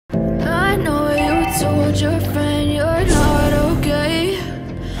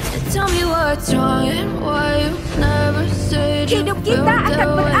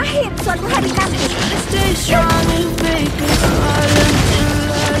akan berakhir suatu hari nanti. Stay strong and fake a smile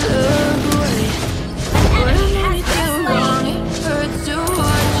until I look away. But I know you too long, it hurts to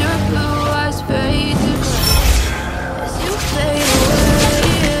watch your blue eyes fade to gray as you fade away.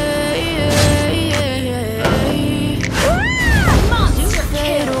 As you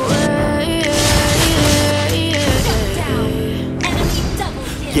fade away.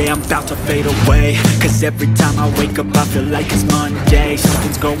 Yeah, I'm about to fade away, cause every time I wake up I feel like it's Monday.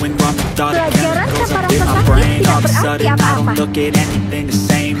 Something's going wrong with all the chemicals up in my brain. All of a sudden I don't look at anything the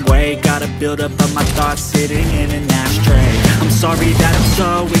same way. Got a build up of my thoughts sitting in an ashtray. I'm sorry that I'm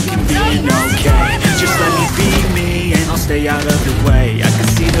so inconvenient, okay. Just let me be me and I'll stay out of your way. I can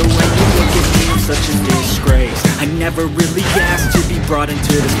see the way you look at me, I'm such a disgrace. I never really asked to be brought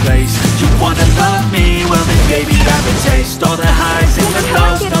into this place. You wanna love me? Well then baby have a taste. All the highs and the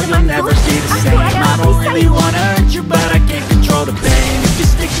lows, no you'll never be the same. I don't really wanna hurt you but I can't control the pain. If you're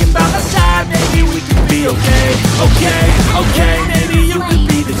sticking by my side, maybe we can be okay. Okay, okay, maybe you could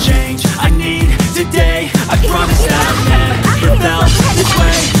be the change I need today. I promise that I've never felt this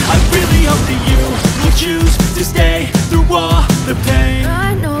way. I really hope that you will choose to stay through all the pain.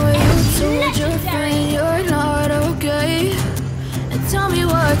 I know you told your friend you're not okay, and tell me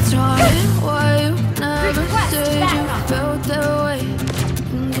what's wrong and why you never said you felt that way.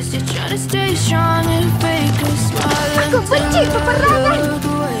 Guess you're trying to stay strong and fake a smile until I look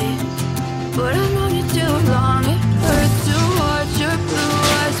away. But I've known you too long, it hurts to watch your blue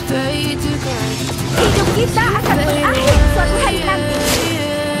eyes fade to gray. Hidup kita akan berakhir suatu hari nanti.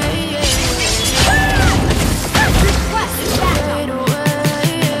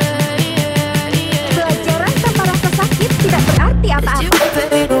 Pelajaran tanpa rasa sakit tidak berarti apa-apa.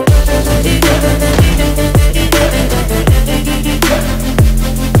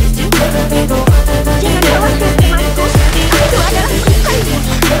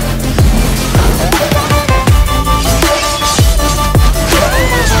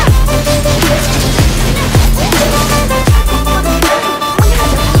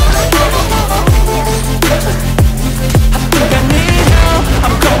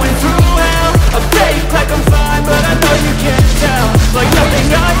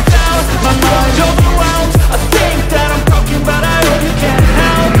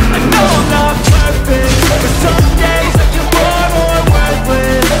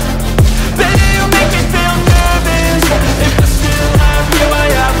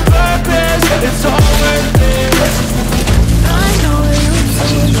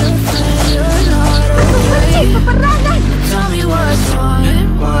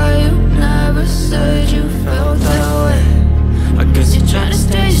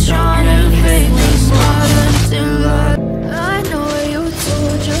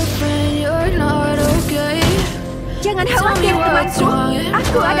 Jangan khawatir temanku, aku adalah perisaimu. Jangan khawatir temanku,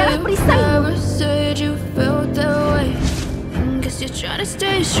 aku adalah perisaimu. Guess you're trying to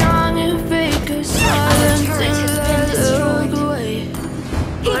stay strong and fake a smile until I look away.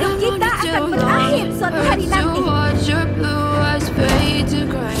 Hidup kita akan berakhir suatu hari nanti. Watch your blue eyes fade to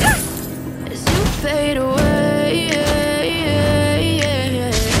gray as you fade away.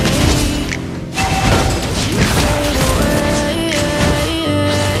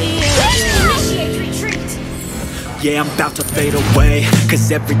 Yeah, I'm about to fade away,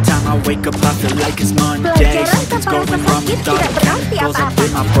 cause every time I wake up I feel like it's Monday. Something's going wrong with all the chemicals up in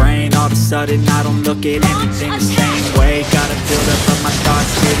my brain. All of a sudden I don't look at anything the same way. Got a build up of my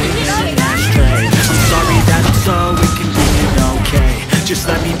thoughts sitting in an ashtray. I'm sorry that I'm so inconvenient, okay. Just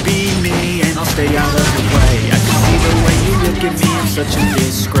let me be me and I'll stay out of the way. I can see the way you look at me, I'm such a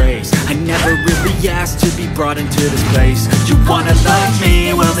disgrace. I never really asked to be brought into this place. You wanna love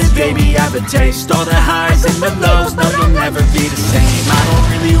me? Well then baby have a taste. All the highs and the lows, no you'll never be the same. I don't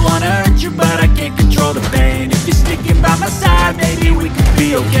really wanna hurt you but I can't control the pain. If you're sticking by my side, maybe we could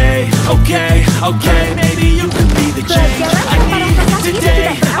be okay. Okay, okay, maybe you could be the change I need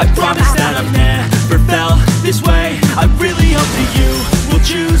today. I promise that I've never felt this way. I really hope that you will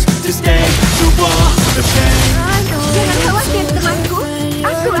choose to stay through all the pain. Jangan khawatir temanku,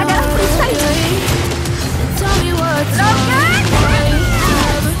 aku adalah perisaimu. Logan!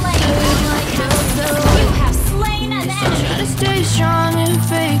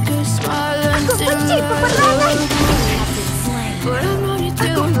 Aku benci peperangan.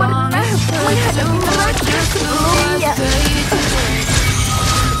 Aku pernah menghadapi kematian.